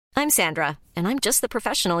I'm Sandra, and I'm just the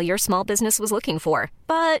professional your small business was looking for.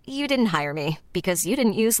 But you didn't hire me because you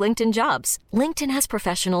didn't use LinkedIn Jobs. LinkedIn has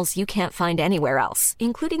professionals you can't find anywhere else,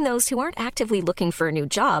 including those who aren't actively looking for a new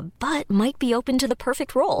job, but might be open to the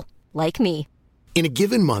perfect role, like me. In a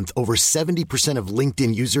given month, over 70% of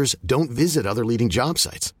LinkedIn users don't visit other leading job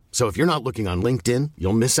sites. So if you're not looking on LinkedIn,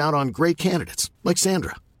 you'll miss out on great candidates like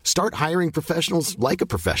Sandra. Start hiring professionals like a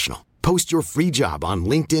professional. Post your free job on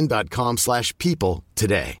linkedin.com/people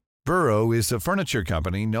today. Burrow is a furniture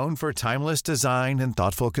company known for timeless design and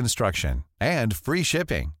thoughtful construction and free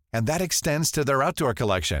shipping, and that extends to their outdoor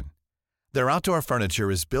collection. Their outdoor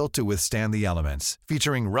furniture is built to withstand the elements,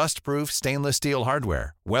 featuring rust-proof stainless steel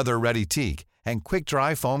hardware, weather-ready teak, and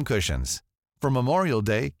quick-dry foam cushions. For Memorial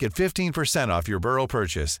Day, get 15% off your Burrow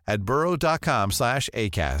purchase at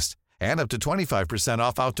burrow.com/ACAST and up to 25%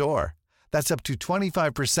 off outdoor. That's up to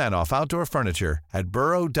 25% off outdoor furniture at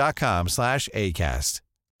burrow.com/ACAST.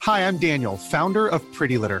 Hi, I'm Daniel, founder of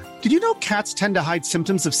Pretty Litter. Did you know cats tend to hide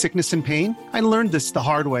symptoms of sickness and pain? I learned this the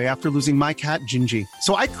hard way after losing my cat, Gingy.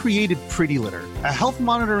 So I created Pretty Litter, a health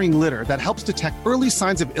monitoring litter that helps detect early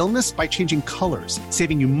signs of illness by changing colors,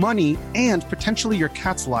 saving you money and potentially your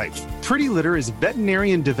cat's life. Pretty Litter is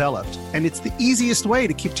veterinarian developed, and it's the easiest way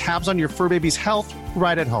to keep tabs on your fur baby's health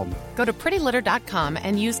right at home. Go to prettylitter.com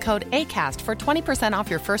and use code ACAST for 20% off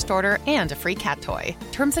your first order and a free cat toy.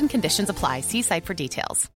 Terms and conditions apply. See site for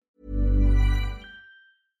details.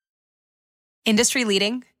 Industry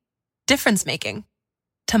leading, difference making,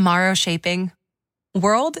 tomorrow shaping,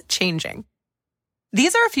 world changing.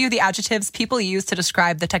 These are a few of the adjectives people use to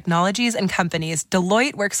describe the technologies and companies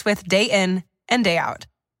Deloitte works with day in and day out.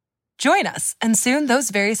 Join us, and soon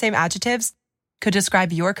those very same adjectives could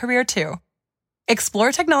describe your career too.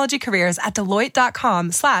 Explore technology careers at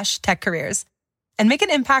Deloitte.com/techcareers and make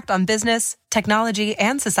an impact on business, technology,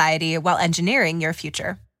 and society while engineering your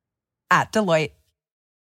future. At Deloitte.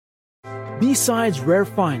 B-sides, rare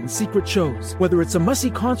finds, secret shows. Whether it's a must-see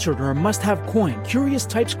concert or a must-have coin, curious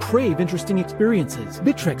types crave interesting experiences.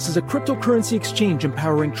 Bittrex is a cryptocurrency exchange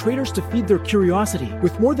empowering traders to feed their curiosity.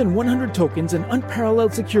 With more than 100 tokens and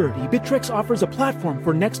unparalleled security, Bittrex offers a platform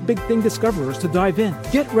for next big thing discoverers to dive in.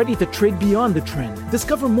 Get ready to trade beyond the trend.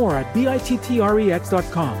 Discover more at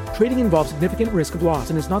bittrex.com. Trading involves significant risk of loss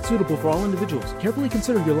and is not suitable for all individuals. Carefully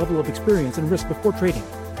consider your level of experience and risk before trading.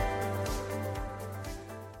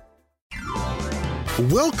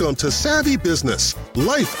 Welcome to Savvy Business,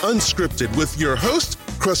 Life Unscripted with your host,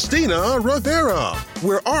 Christina Rivera,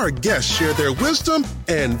 where our guests share their wisdom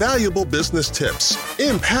and valuable business tips,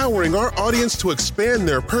 empowering our audience to expand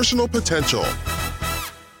their personal potential.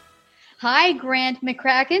 Hi, Grant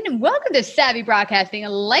McCracken, and welcome to Savvy Broadcasting,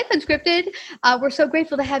 Life Unscripted. We're so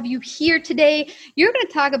grateful to have you here today. You're going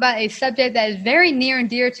to talk about a subject that is very near and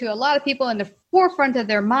dear to a lot of people in the forefront of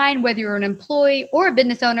their mind, whether you're an employee or a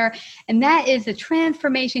business owner, and that is the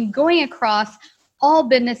transformation going across all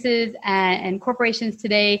businesses and corporations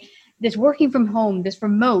today. This working from home, this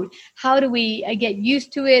remote, how do we get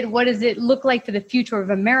used to it? What does it look like for the future of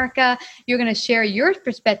America? You're going to share your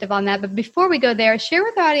perspective on that. But before we go there, share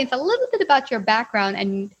with our audience a little bit about your background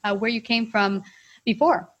and where you came from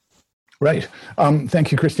before. Right.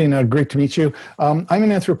 Thank you, Christina. Great to meet you. I'm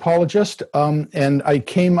an anthropologist, and I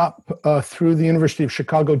came up through the University of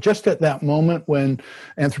Chicago just at that moment when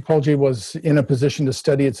anthropology was in a position to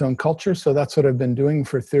study its own culture. So that's what I've been doing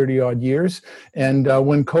for 30-odd years. And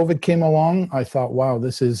when COVID came along, I thought, wow,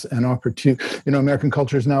 this is an opportunity. You know, American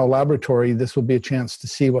culture is now a laboratory. This will be a chance to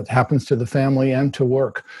see what happens to the family and to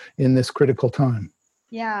work in this critical time.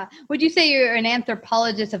 Yeah. Would you say you're an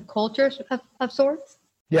anthropologist of culture of sorts?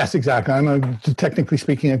 Yes, exactly. I'm technically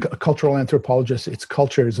speaking, a cultural anthropologist. Its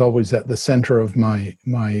culture is always at the center of my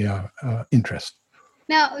interest.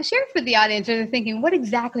 Now, share with the audience, they're thinking, what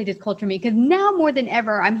exactly does culture mean? Because now more than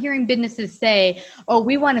ever, I'm hearing businesses say, oh,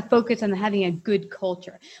 we want to focus on having a good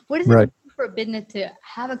culture. What does it mean for a business to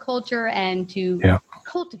have a culture and to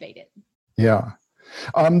cultivate it? Yeah.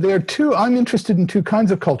 There are two. I'm interested in two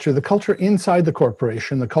kinds of culture. The culture inside the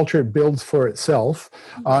corporation, the culture it builds for itself,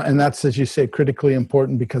 and that's, as you say, critically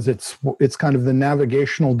important because it's kind of the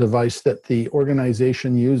navigational device that the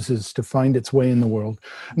organization uses to find its way in the world.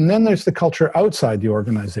 And then there's the culture outside the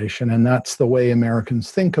organization, and that's the way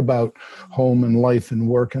Americans think about home and life and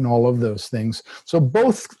work and all of those things. So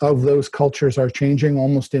both of those cultures are changing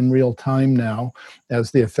almost in real time now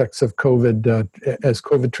as the effects of COVID, as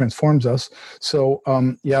COVID transforms us. So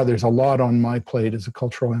there's a lot on my plate as a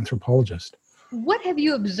cultural anthropologist. What have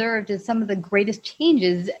you observed as some of the greatest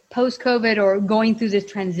changes post-COVID or going through this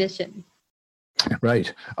transition?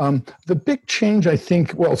 Right. The big change, I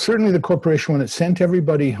think, well, certainly the corporation, when it sent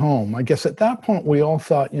everybody home, I guess at that point we all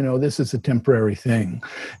thought, this is a temporary thing.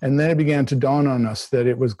 And then it began to dawn on us that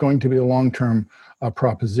it was going to be a long-term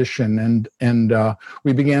proposition. And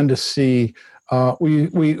we began to see,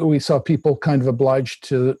 we saw people kind of obliged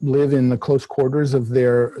to live in the close quarters of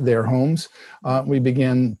their homes. We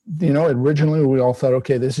began, originally we all thought,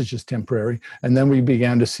 okay, this is just temporary. And then we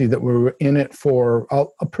began to see that we were in it for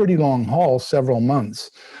a pretty long haul, several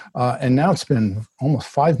months. And now it's been almost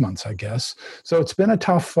 5 months, I guess. So it's been a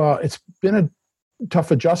tough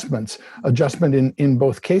adjustment in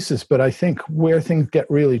both cases. But I think where things get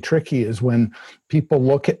really tricky is when people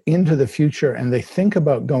look into the future and they think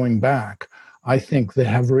about going back. I think they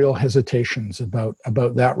have real hesitations about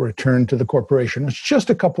that return to the corporation, which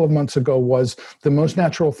just a couple of months ago was the most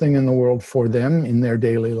natural thing in the world for them in their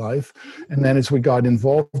daily life. And then as we got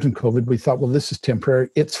involved in COVID, we thought, well, this is temporary.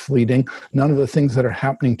 It's fleeting. None of the things that are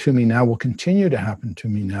happening to me now will continue to happen to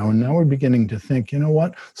me now. And now we're beginning to think, you know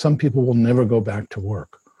what? Some people will never go back to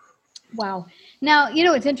work. Wow. Now,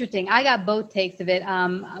 it's interesting. I got both takes of it.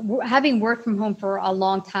 Having worked from home for a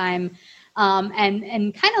long time,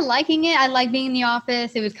 and kind of liking it. I like being in the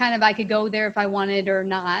office. It was kind of, I could go there if I wanted or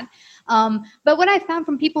not. But what I found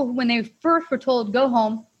from people when they first were told, go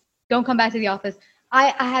home, don't come back to the office,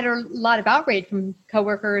 I had a lot of outrage from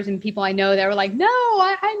coworkers and people I know that were like, no,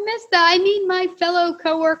 I miss that. I need my fellow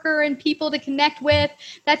coworker and people to connect with.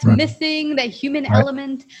 That's missing, that human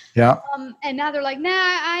element. Yeah. And now they're like, nah,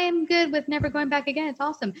 I am good with never going back again. It's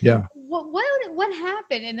awesome. Yeah. What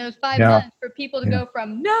happened in those 5 months for people to go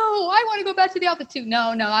from, no, I want to go back to the office to,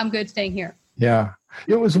 no, I'm good staying here? Yeah.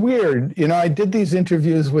 It was weird. I did these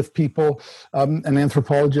interviews with people. An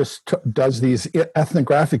anthropologist does these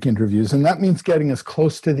ethnographic interviews, and that means getting as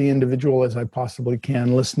close to the individual as I possibly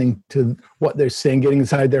can, listening to what they're saying, getting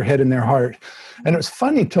inside their head and their heart. And it was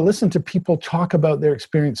funny to listen to people talk about their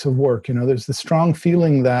experience of work. There's the strong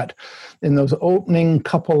feeling that in those opening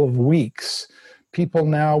couple of weeks, people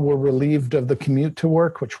now were relieved of the commute to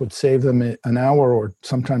work, which would save them an hour or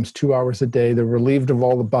sometimes 2 hours a day. They're relieved of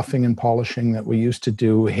all the buffing and polishing that we used to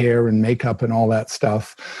do, hair and makeup and all that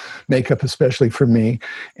stuff, makeup especially for me.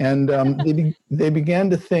 And they began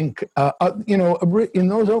to think, in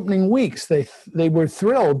those opening weeks, they were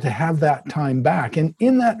thrilled to have that time back. And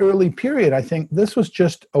in that early period, I think this was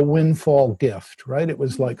just a windfall gift, right? It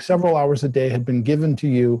was like several hours a day had been given to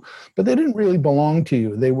you, but they didn't really belong to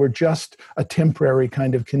you. They were just a temporary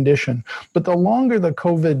kind of condition. But the longer the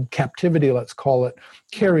COVID captivity, let's call it,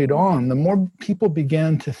 carried on, the more people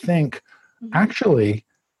began to think, actually,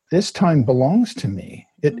 this time belongs to me.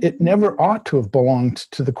 It never ought to have belonged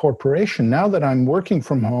to the corporation. Now that I'm working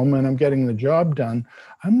from home and I'm getting the job done,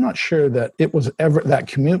 I'm not sure that it was ever, that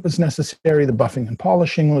commute was necessary, the buffing and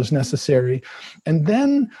polishing was necessary. And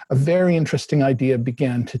then a very interesting idea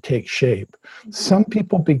began to take shape. Some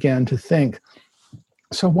people began to think,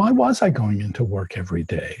 so why was I going into work every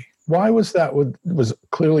day? Why was that? It was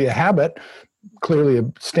clearly a habit, clearly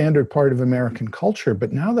a standard part of American culture.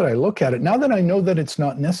 But now that I look at it, now that I know that it's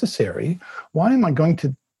not necessary, why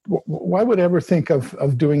would I ever think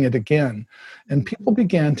of doing it again? And people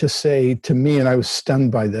began to say to me, and I was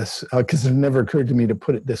stunned by this because it never occurred to me to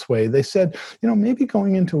put it this way. They said, maybe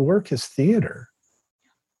going into work is theater.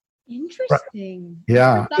 Interesting.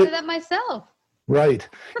 Yeah. I never thought of that myself. Right.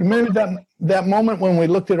 Remember that moment when we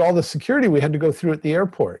looked at all the security we had to go through at the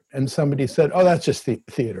airport, and somebody said, oh, that's just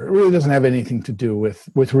theater. It really doesn't have anything to do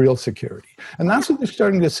with real security. And that's what they're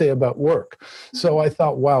starting to say about work. So I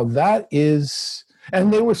thought, wow, that is...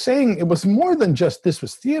 And they were saying it was more than just this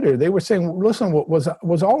was theater. They were saying, listen,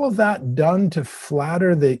 was all of that done to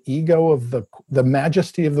flatter the ego of the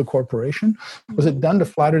majesty of the corporation? Was it done to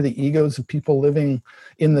flatter the egos of people living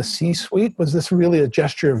in the C-suite? Was this really a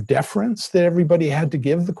gesture of deference that everybody had to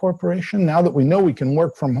give the corporation? Now that we know we can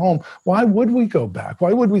work from home, why would we go back?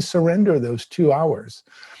 Why would we surrender those 2 hours?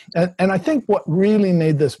 And I think what really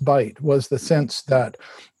made this bite was the sense that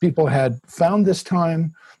people had found this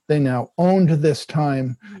time. They now owned this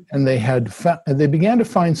time, and they began to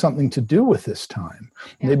find something to do with this time.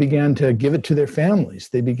 Yeah. They began to give it to their families.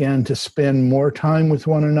 They began to spend more time with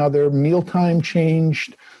one another. Mealtime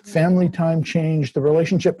changed, family time changed. The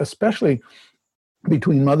relationship, especially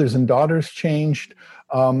between mothers and daughters, changed.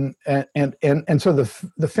 And so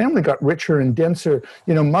the family got richer and denser.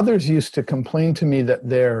 Mothers used to complain to me that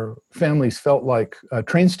their families felt like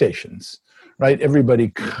train stations. right?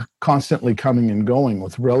 Everybody constantly coming and going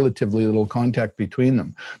with relatively little contact between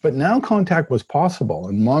them. But now contact was possible,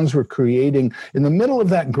 and moms were creating, in the middle of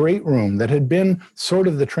that great room that had been sort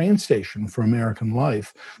of the train station for American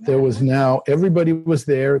life, there was now, everybody was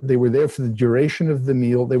there. They were there for the duration of the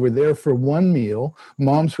meal. They were there for one meal.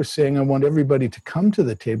 Moms were saying, I want everybody to come to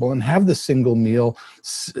the table and have the single meal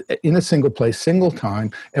in a single place, single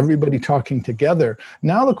time, everybody talking together.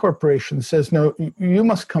 Now the corporation says, no, you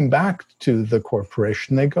must come back to the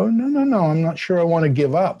corporation. They go, no, I'm not sure I want to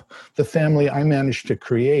give up the family I managed to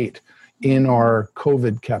create in our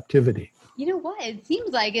COVID captivity. You know what? It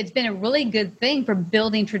seems like it's been a really good thing for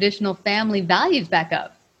building traditional family values back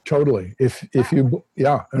up. Totally.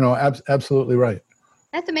 Absolutely right.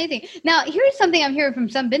 That's amazing. Now, here's something I'm hearing from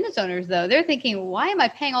some business owners, though. They're thinking, why am I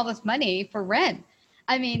paying all this money for rent?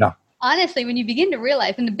 I mean, honestly, when you begin to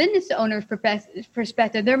realize from the business owner's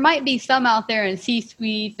perspective, there might be some out there in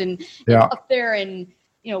C-suites and up there in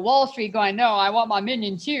Wall Street going, no, I want my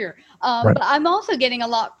minions here. But I'm also getting a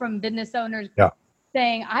lot from business owners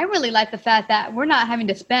saying, I really like the fact that we're not having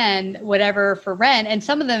to spend whatever for rent. And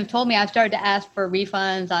some of them told me I've started to ask for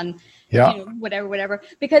refunds on whatever,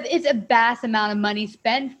 because it's a vast amount of money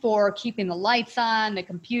spent for keeping the lights on, the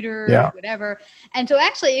computer, whatever. And so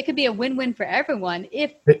actually it could be a win-win for everyone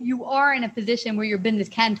if you are in a position where your business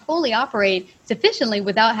can totally operate sufficiently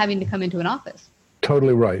without having to come into an office.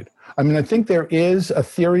 Totally right. I mean, I think there is a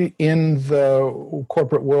theory in the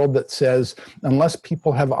corporate world that says unless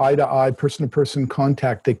people have eye-to-eye, person-to-person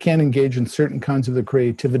contact, they can't engage in certain kinds of the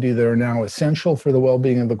creativity that are now essential for the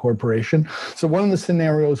well-being of the corporation. So one of the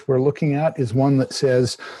scenarios we're looking at is one that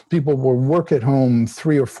says people will work at home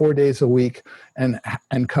 3 or 4 days a week and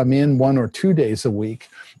come in 1 or 2 days a week.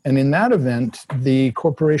 And in that event, the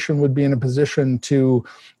corporation would be in a position to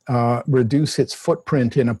reduce its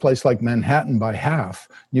footprint in a place like Manhattan by half.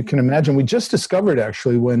 You can imagine, we just discovered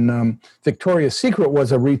actually when Victoria's Secret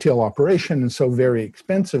was a retail operation and so very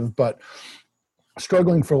expensive, but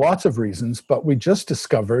struggling for lots of reasons. But we just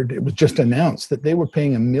discovered, it was just announced that they were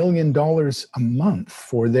paying $1 million a month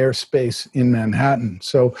for their space in Manhattan.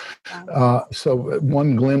 So, so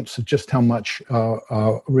one glimpse of just how much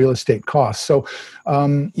real estate costs. So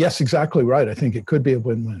yes, exactly right. I think it could be a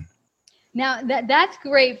win-win. Now, that's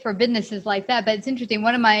great for businesses like that, but it's interesting.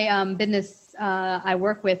 One of my business I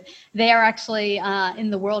work with, they are actually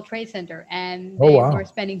in the World Trade Center, and they were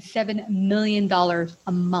spending $7 million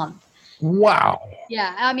a month. Wow.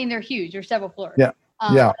 Yeah, I mean, they're huge. They're several floors. Yeah.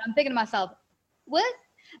 But I'm thinking to myself, what?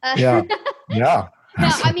 Yeah.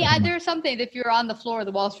 Now, I mean, there's something, if you're on the floor of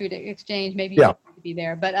the Wall Street Exchange, maybe you don't have to be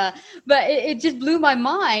there. But it just blew my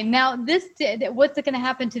mind. Now, what's going to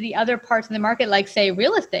happen to the other parts of the market, like, say,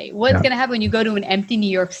 real estate? What's going to happen when you go to an empty New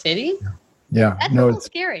York City? Yeah. That's a little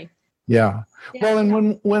scary. Yeah. Well,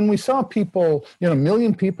 and when we saw people, 1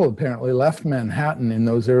 million people apparently left Manhattan in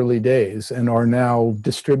those early days and are now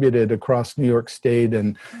distributed across New York State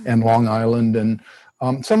and Long Island, and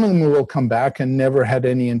some of them will come back and never had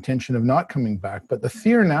any intention of not coming back. But the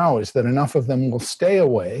fear now is that enough of them will stay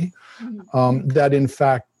away, that in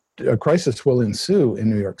fact a crisis will ensue in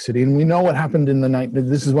New York City. And we know what happened in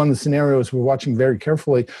this is one of the scenarios we're watching very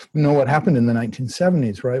carefully. We know what happened in the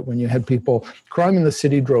 1970s, right? When you had crime in the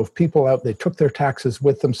city drove people out, they took their taxes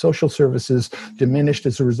with them, social services diminished,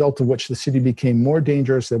 as a result of which the city became more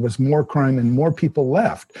dangerous, there was more crime and more people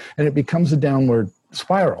left, and it becomes a downward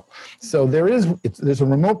spiral. So there's a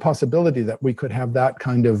remote possibility that we could have that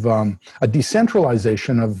kind of a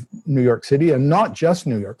decentralization of New York City, and not just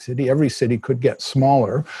New York City. Every city could get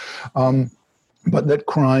smaller, but that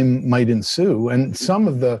crime might ensue. And some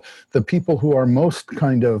of the people who are most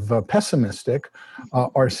kind of pessimistic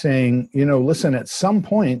are saying, listen, at some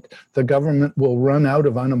point the government will run out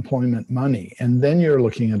of unemployment money, and then you're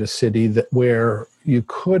looking at a city where you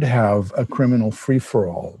could have a criminal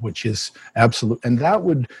free-for-all, which is absolute. And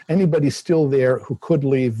that anybody still there who could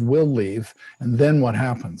leave will leave. And then what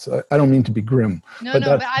happens? I don't mean to be grim. But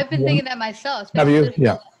I've been thinking that myself. Have you?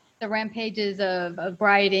 Yeah. The rampages of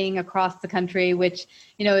rioting across the country, which,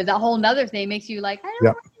 is a whole nother thing, makes you like, I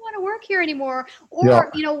don't really want to work here anymore.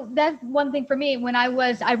 Or, that's one thing for me. When I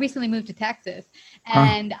recently moved to Texas,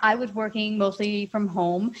 and I was working mostly from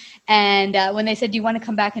home. And when they said, do you want to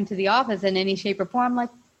come back into the office in any shape or form? I'm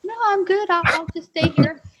like, no, I'm good. I'll just stay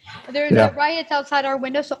here. There's riots outside our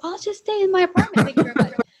window, so I'll just stay in my apartment. Thank you very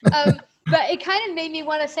much. But it kind of made me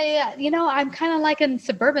want to say that, I'm kind of like in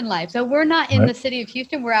suburban life. So we're not in the city of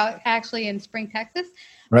Houston. We're out actually in Spring, Texas.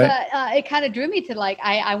 Right. But it kind of drew me to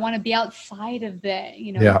I want to be outside of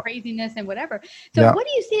the, craziness and whatever. So what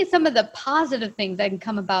do you see as some of the positive things that can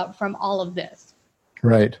come about from all of this?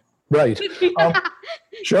 Right.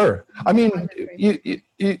 Sure. I mean,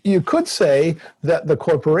 you could say that the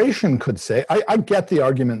corporation could say, I get the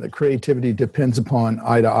argument that creativity depends upon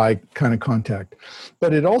eye-to-eye kind of contact.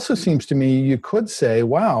 But it also seems to me you could say,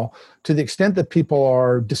 wow, to the extent that people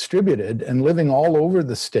are distributed and living all over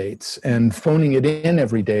the states and phoning it in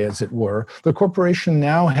every day, as it were, the corporation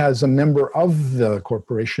now has a member of the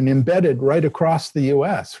corporation embedded right across the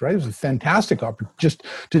U.S., right? It was a fantastic opportunity, just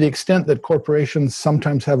to the extent that corporations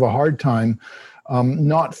sometimes have a hard time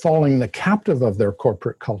not falling the captive of their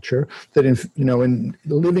corporate culture, that in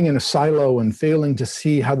living in a silo and failing to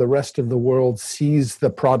see how the rest of the world sees the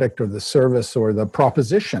product or the service or the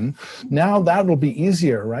proposition, now that'll be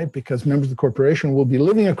easier, right? Because members of the corporation will be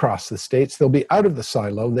living across the states, they'll be out of the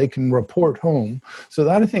silo, they can report home. So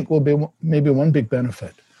that, I think, will be maybe one big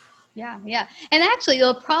benefit. Yeah. And actually,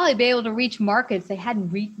 they'll probably be able to reach markets they hadn't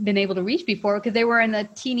been able to reach before because they were in a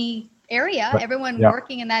teeny area, right. Everyone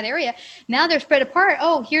working in that area. Now they're spread apart.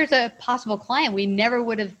 Oh, here's a possible client we never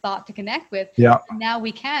would have thought to connect with. Yeah. Now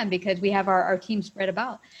we can because we have our team spread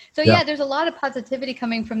about. So yeah, there's a lot of positivity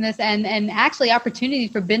coming from this and actually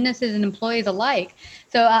opportunities for businesses and employees alike.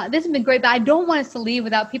 So this has been great, but I don't want us to leave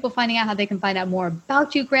without people finding out how they can find out more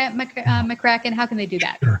about you, Grant McCracken. How can they do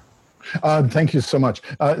that? Sure. Thank you so much.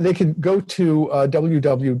 They could go to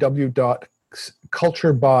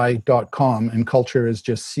www.cultureby.com, and culture is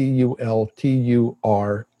just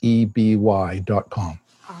cultureby.com.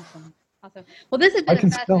 Awesome. Well, this has been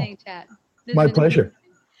a fascinating chat. My pleasure.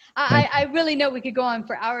 I really know we could go on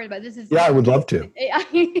for hours, but this is... Yeah, I would love to.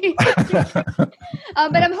 But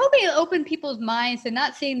I'm hoping it'll open people's minds to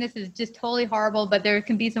not seeing this as just totally horrible, but there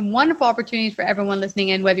can be some wonderful opportunities for everyone listening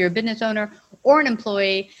in, whether you're a business owner or an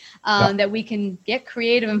employee, that we can get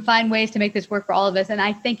creative and find ways to make this work for all of us. And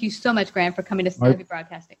I thank you so much, Grant, for coming to Savvy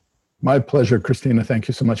Broadcasting. My pleasure, Christina. Thank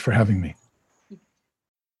you so much for having me.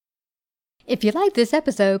 If you like this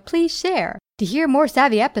episode, please share. To hear more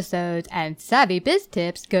Savvy episodes and Savvy Biz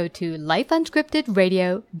tips, go to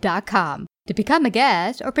lifeunscriptedradio.com. To become a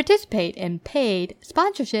guest or participate in paid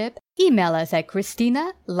sponsorship, email us at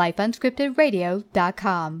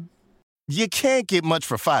christina@lifeunscriptedradio.com. You can't get much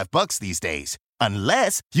for $5 these days.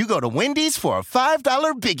 Unless you go to Wendy's for a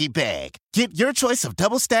 $5 Biggie Bag. Get your choice of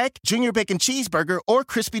double stack, junior bacon cheeseburger, or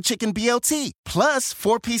crispy chicken BLT. Plus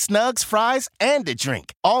 4-piece nugs, fries, and a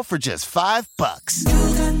drink. All for just $5. You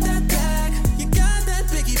got that bag. You got that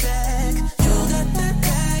Biggie Bag. You got that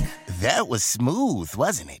bag. That was smooth,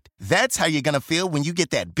 wasn't it? That's how you're going to feel when you get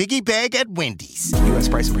that Biggie Bag at Wendy's. U.S.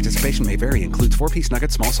 price and participation may vary. Includes 4-piece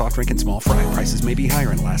nuggets, small soft drink, and small fry. Prices may be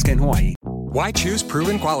higher in Alaska and Hawaii. Why choose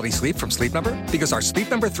proven quality sleep from Sleep Number? Because our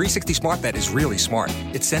Sleep Number 360 smart bed is really smart.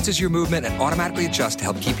 It senses your movement and automatically adjusts to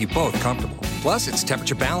help keep you both comfortable. Plus, it's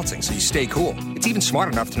temperature balancing so you stay cool. It's even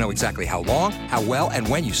smart enough to know exactly how long, how well, and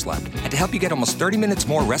when you slept, and to help you get almost 30 minutes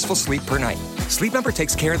more restful sleep per night. Sleep Number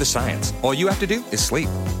takes care of the science. All you have to do is sleep.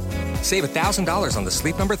 Save $1,000 on the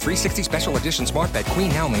Sleep Number 360 Special Edition Smart Bed Queen,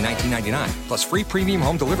 now only $19.99, plus free premium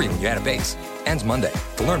home delivery when you add a base. Ends Monday.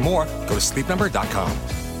 To learn more, go to sleepnumber.com.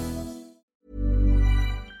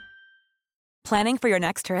 Planning for your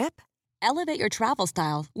next trip? Elevate your travel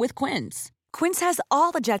style with Quince. Quince has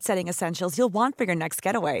all the jet-setting essentials you'll want for your next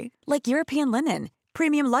getaway, like European linen,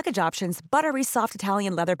 premium luggage options, buttery soft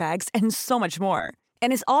Italian leather bags, and so much more.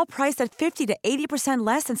 And is all priced at 50 to 80%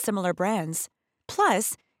 less than similar brands.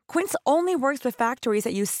 Plus, Quince only works with factories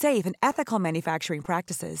that use safe and ethical manufacturing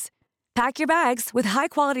practices. Pack your bags with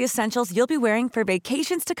high-quality essentials you'll be wearing for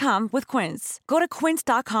vacations to come with Quince. Go to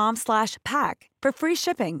quince.com/pack for free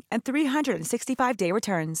shipping and 365-day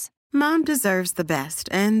returns. Mom deserves the best,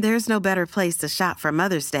 and there's no better place to shop for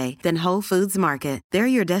Mother's Day than Whole Foods Market. They're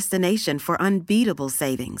your destination for unbeatable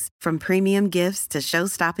savings, from premium gifts to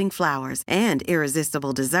show-stopping flowers and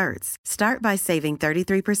irresistible desserts. Start by saving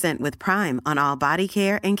 33% with Prime on all body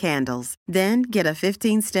care and candles. Then get a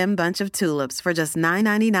 15-stem bunch of tulips for just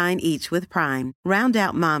 $9.99 each with Prime. Round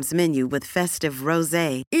out Mom's menu with festive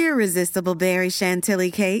rosé, irresistible berry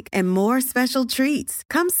chantilly cake, and more special treats.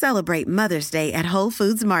 Come celebrate Mother's Day at Whole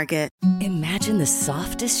Foods Market. Imagine the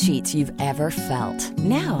softest sheets you've ever felt.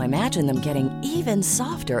 Now imagine them getting even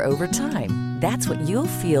softer over time. That's what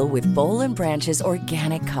you'll feel with Boll & Branch's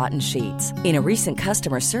organic cotton sheets. In a recent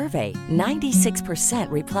customer survey, 96%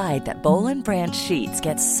 replied that Boll & Branch sheets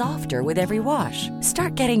get softer with every wash.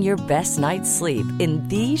 Start getting your best night's sleep in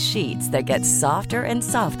these sheets that get softer and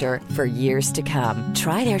softer for years to come.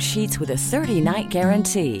 Try their sheets with a 30-night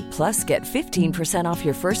guarantee. Plus, get 15% off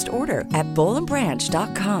your first order at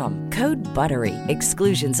bollandbranch.com. Code BUTTERY.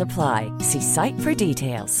 Exclusions apply. See site for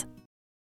details.